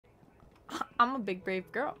I'm a big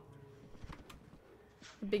brave girl.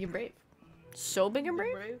 Big and brave. So big and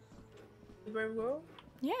brave? Big brave girl?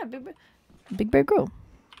 Yeah, big brave girl. Big brave girl.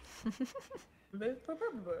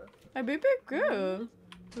 A big brave girl.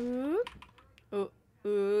 Ooh. Ooh.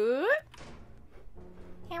 Ooh.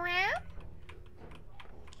 Hello?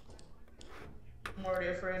 I'm already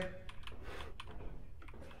afraid.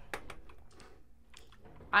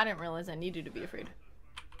 I didn't realize I needed to be afraid.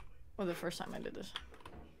 Or the first time I did this.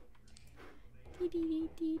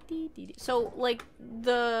 So, like,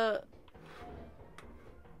 the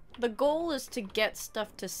goal is to get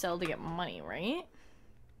stuff to sell to get money, right?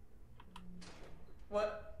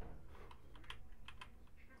 What?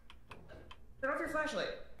 Turn off your flashlight.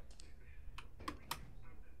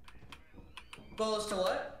 Goal is to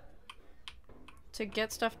what? To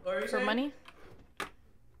get stuff What are you for saying? money?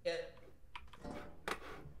 Yeah.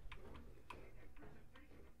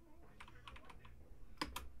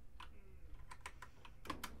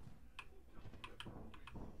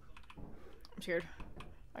 I'm scared.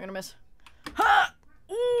 I'm gonna miss. Ha!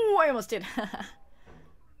 Ooh, I almost did.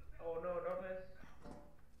 Oh no, don't miss.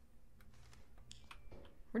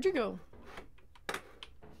 Where'd you go?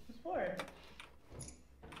 It's boring.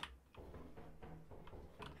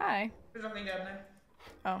 Hi. There's nothing down there.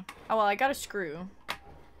 Oh. Oh, well, I got a screw.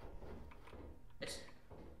 Yes.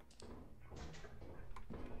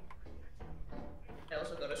 I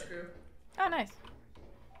also got a screw. Oh, nice.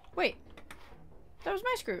 Wait. That was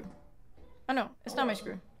my screw. Oh, no. It's not my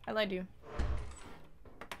screw. I lied to you.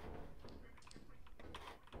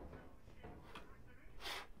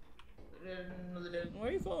 No, they didn't. Why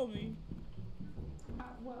are you following me?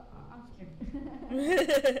 Well, I'm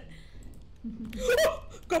scared.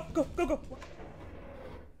 Go, go, go, go.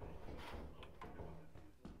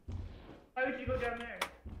 Why would you go down there?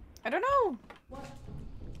 I don't know. What?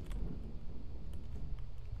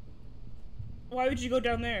 Why would you go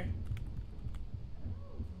down there?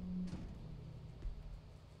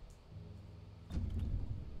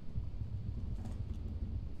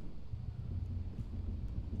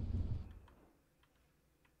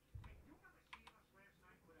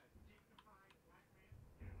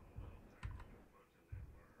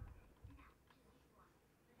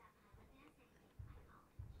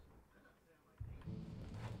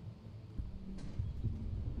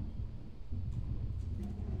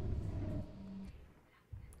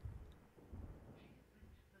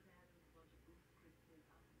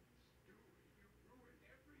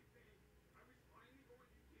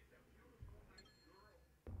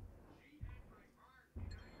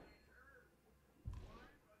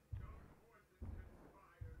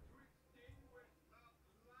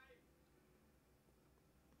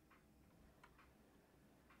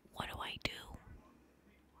 What do I do?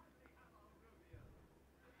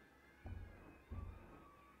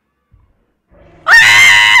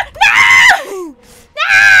 No!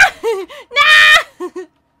 No! No!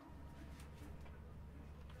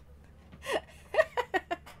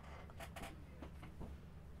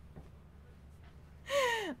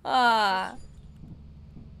 Ah.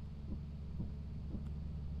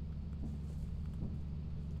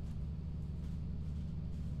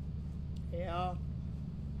 Yeah.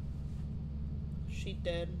 She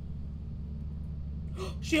dead.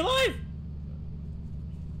 She alive!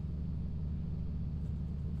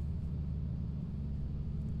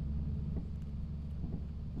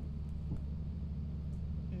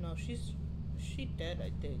 No, she dead,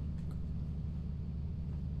 I think.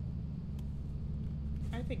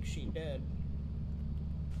 I think she dead.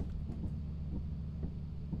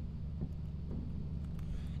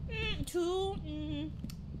 Two.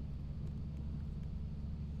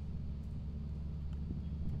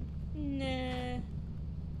 Nah.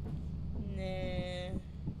 Nah.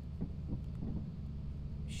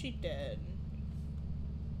 She dead.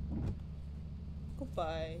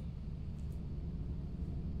 Goodbye.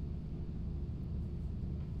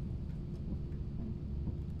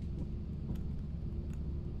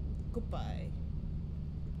 Goodbye.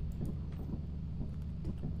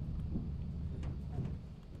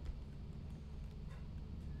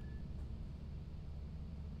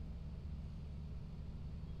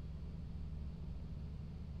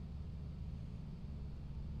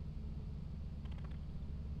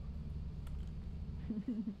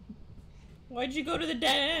 Why'd you go to the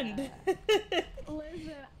dead end?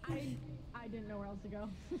 Listen, I didn't know where else to go.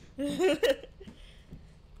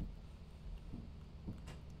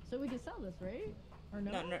 So we can sell this, right? Or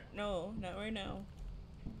no? No, not right now.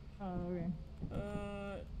 Oh,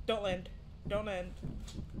 okay. Don't land. Don't land.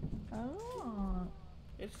 Oh.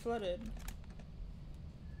 It's flooded.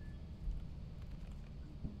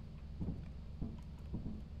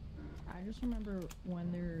 I just remember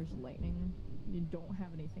when there's lightning, you don't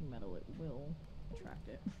have anything metal, it will attract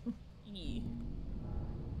it. Yeah.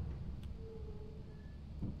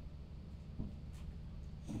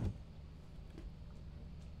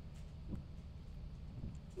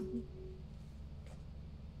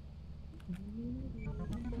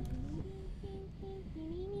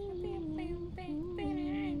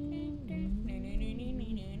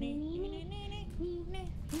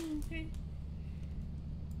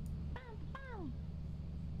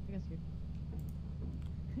 I got scared.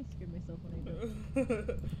 I scared myself when I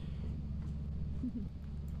did.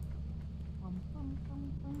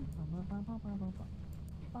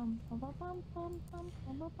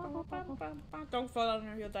 Don't fall down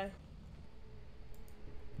there, you'll die.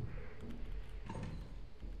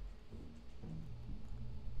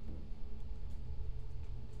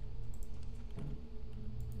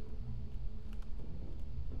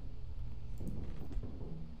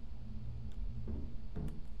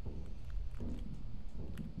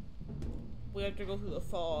 We have to go through the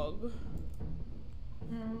fog.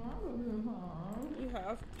 You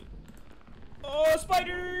have to. Oh, a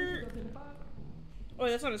spider! Oh,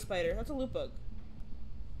 that's not a spider. That's a loot bug.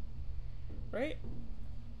 Right?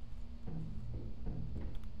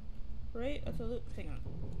 Right? That's a loot. Hang on.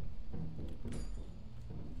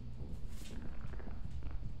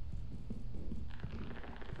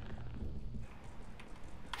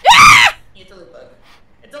 It's a loot bug.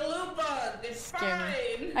 It's a loot bug! It's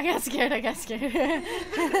fine! I got scared,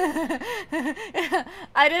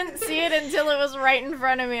 I didn't see it until it was right in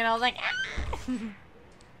front of me and I was like, ah!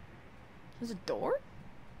 There's a door?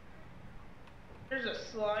 There's a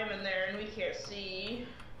slime in there and we can't see.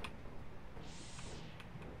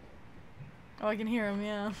 Oh, I can hear him,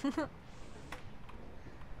 yeah.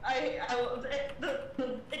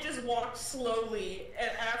 It just walked slowly, and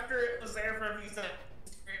after it was there for a few seconds,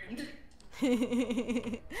 it screamed.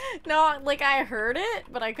 No, like I heard it,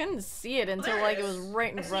 but I couldn't see it until like it was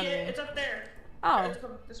right in front of me. It's up there. Oh. Let's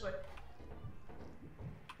come this way.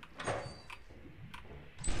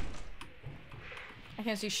 I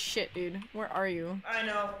can't see shit, dude. Where are you? I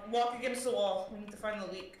know. Walk against the wall. We need to find the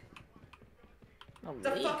leak. It's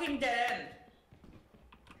a fucking dead end.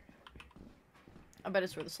 I bet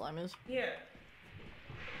it's where the slime is. Yeah.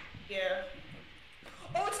 Yeah.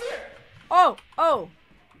 Oh, it's here! Oh! Oh!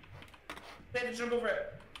 We have to jump over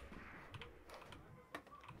it.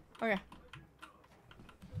 Okay.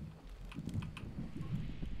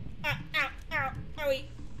 Ow, ow, ow, owie.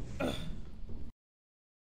 Ugh.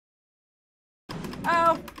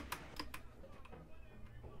 Oh!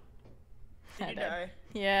 Did you die?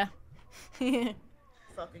 Yeah.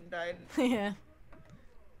 Fucking died. Yeah.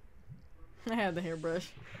 I had the hairbrush.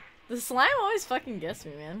 The slime always fucking gets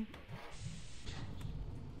me, man.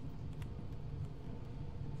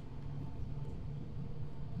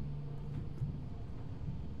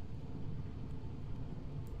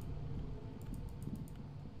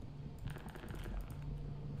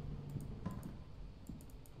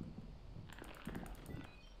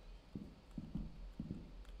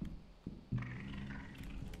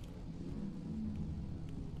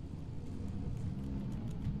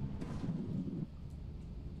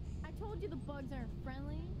 The bugs aren't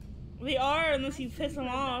friendly. They are, unless you piss them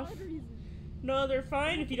off. No, they're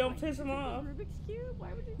fine if you don't piss them off. Rubik's Cube?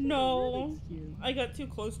 Why would you No, I got too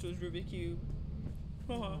close to his Rubik's Cube.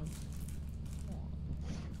 Oh,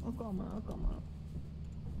 come on.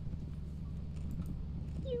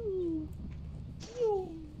 You. Meow.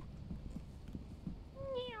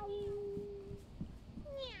 Meow.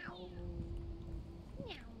 Meow.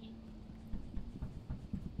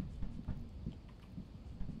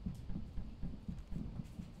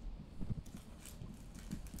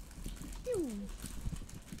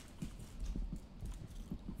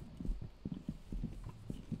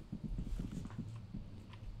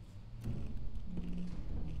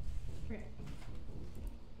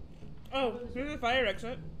 Oh, here's the fire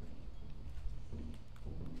exit.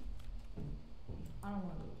 I don't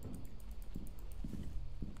want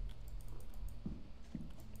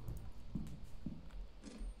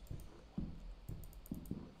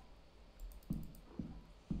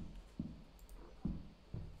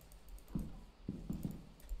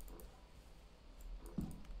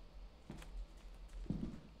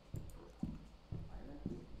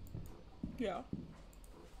to. Yeah.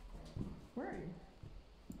 Where are you?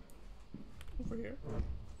 Over here.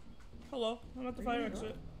 Hello, I'm at the fire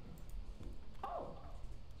exit. Oh!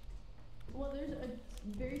 Well, there's a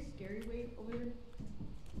very scary way over there.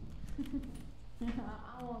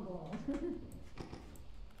 I don't want to go on.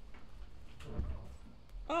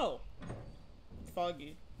 Oh.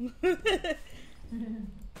 Foggy.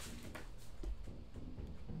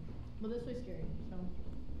 Well, this way's scary, so.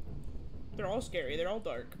 They're all scary. They're all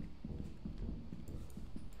dark.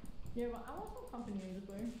 Yeah, but I want some company this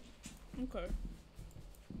way. Okay.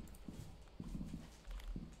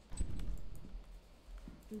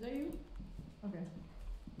 Is that you? Okay.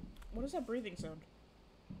 What is that breathing sound?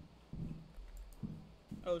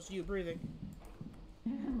 Oh, it's you breathing.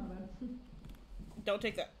 My bad. Don't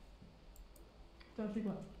take that. Don't take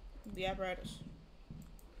what? The apparatus.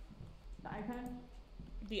 The iPad?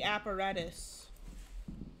 The apparatus.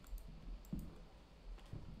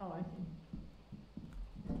 Oh, I see.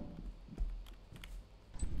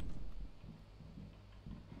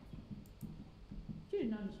 She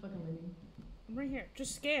did not just fucking leave me. I'm right here.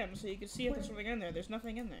 Just scan so you can see if there's something in there. There's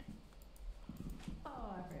nothing in there.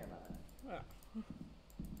 Oh, I forgot about that. Oh.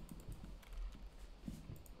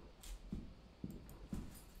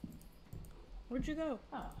 Where'd you go?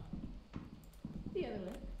 Oh. The other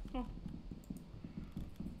way. Oh.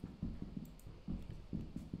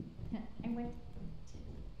 I went.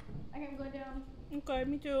 Okay, I'm going down. Okay,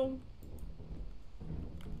 me too.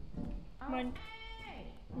 Oh, Mine. hey!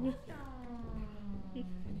 Mm.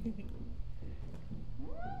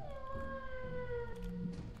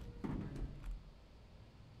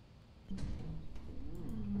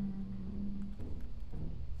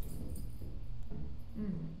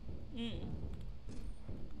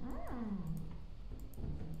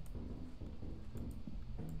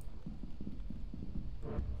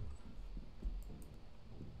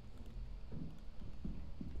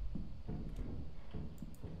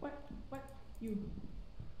 What? You.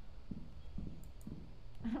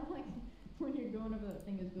 I don't like when you're going over that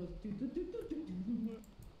thing, it goes do do do do do do.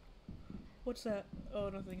 What's that? Oh,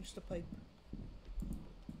 nothing. Just a pipe.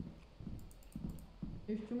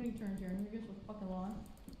 There's too many turns here, and you're just so fucking lost.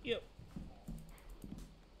 Yep.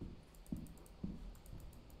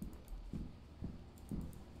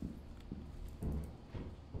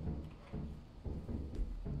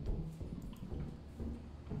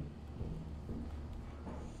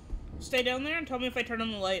 Stay down there and tell me if I turn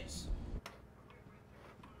on the lights.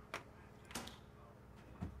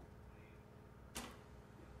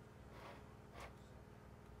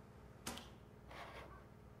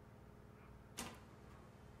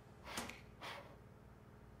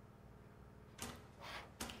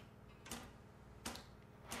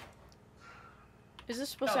 Is this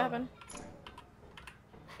supposed to happen?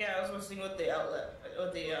 Yeah, I was listening with the outlet,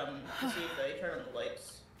 with the, to see if they turn on the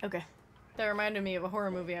lights. Okay. That reminded me of a horror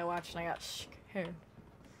movie I watched and I got scared.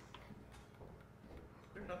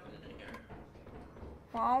 There's nothing in here.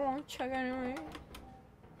 Well, I won't check anyway.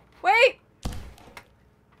 Wait!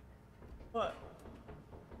 What?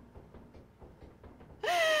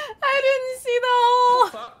 I didn't see the hole!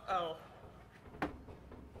 Fuck? Oh.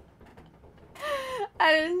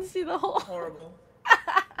 I didn't see the hole. Horrible.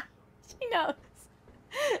 She knows.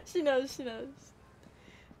 She knows, she knows.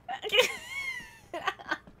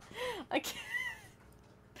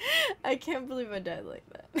 I can't believe I died like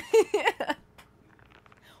that.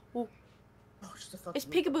 Oh, just a fucking it's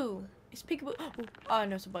peekaboo. It's peekaboo. Oh,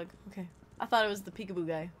 no, it's a bug. Okay. I thought it was the peekaboo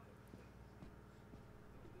guy.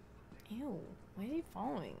 Ew. Why is he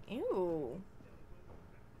following? Ew.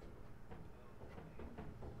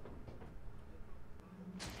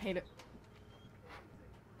 Hate it.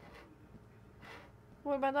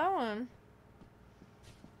 What about that one?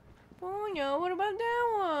 Bunya, what about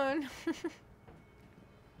that one?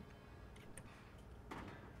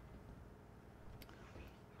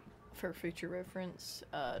 For future reference,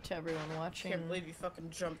 to everyone watching. Can't believe you fucking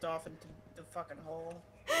jumped off into the fucking hole.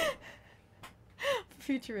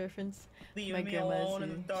 Future reference. Leave My me grandma's alone in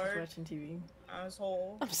the here. dark. She's watching TV.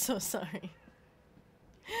 Asshole. I'm so sorry.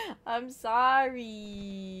 I'm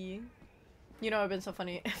sorry. You know, it'd been so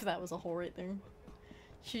funny if that was a hole right there.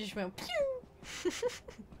 She just went pew.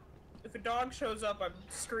 If a dog shows up, I'm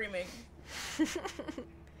screaming.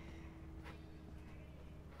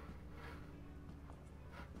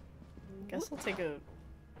 Guess I'll take a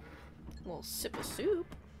little sip of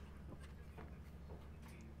soup.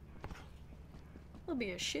 It'll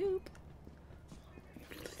be a soup.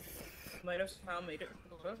 Might have somehow made it.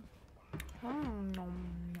 Nom nom.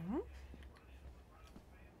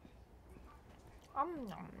 Nom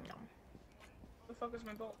nom. The fuck is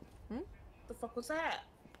my bowl? Hmm? The fuck was that?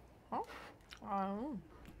 Huh? I don't know.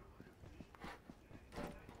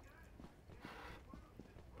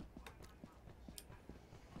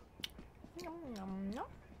 Nom nom nom.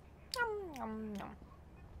 Nom nom nom.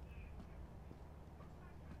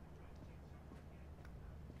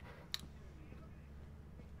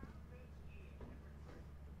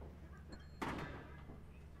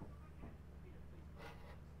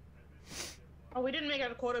 Oh, we didn't make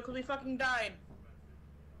it a quota because we fucking died.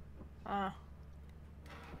 Ah.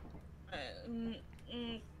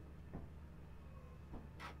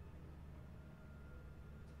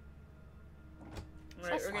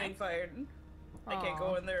 Alright, we're getting fired. I can't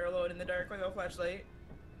go in there alone in the dark without a flashlight.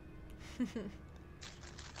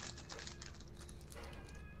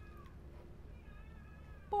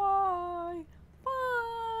 Bye.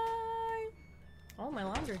 Bye. Oh, my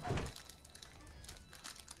laundry.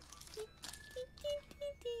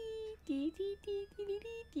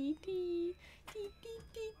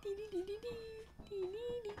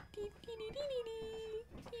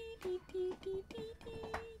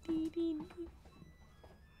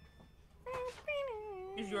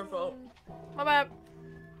 It's your fault. My bad.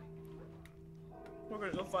 We're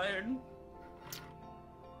gonna go fired.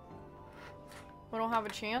 We don't have a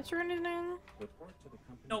chance or anything?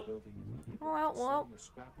 Nope. Well,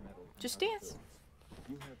 just dance.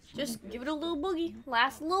 Just give it a little boogie.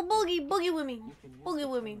 Last little boogie. Boogie with me. Boogie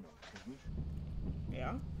with me.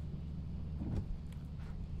 Yeah.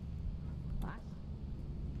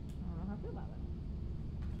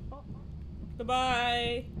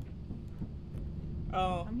 Goodbye.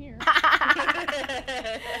 Oh. I'm here.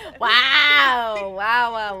 Wow.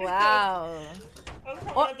 Wow, wow, wow. I was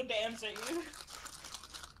probably at the dancing.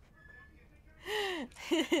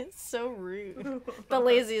 It's so rude. The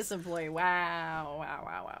laziest employee. Wow. Wow,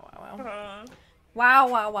 wow, wow, wow, wow. Wow,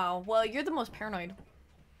 wow, wow. Well, you're the most paranoid.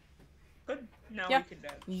 Good. Now Yeah. we can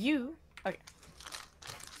dance. You. Okay.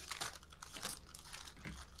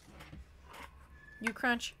 You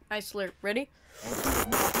crunch. I slurp. Ready?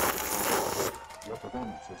 Your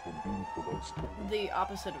performance has been deemed the worst. The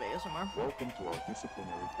opposite of ASMR. Welcome to our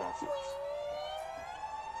disciplinary process.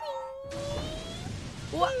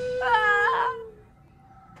 What? Ah!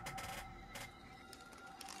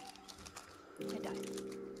 I died.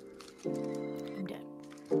 I'm dead.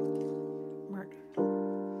 Murdered.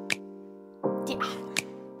 Yeah.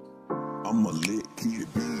 I'm a lit kid.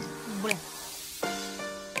 Bleh.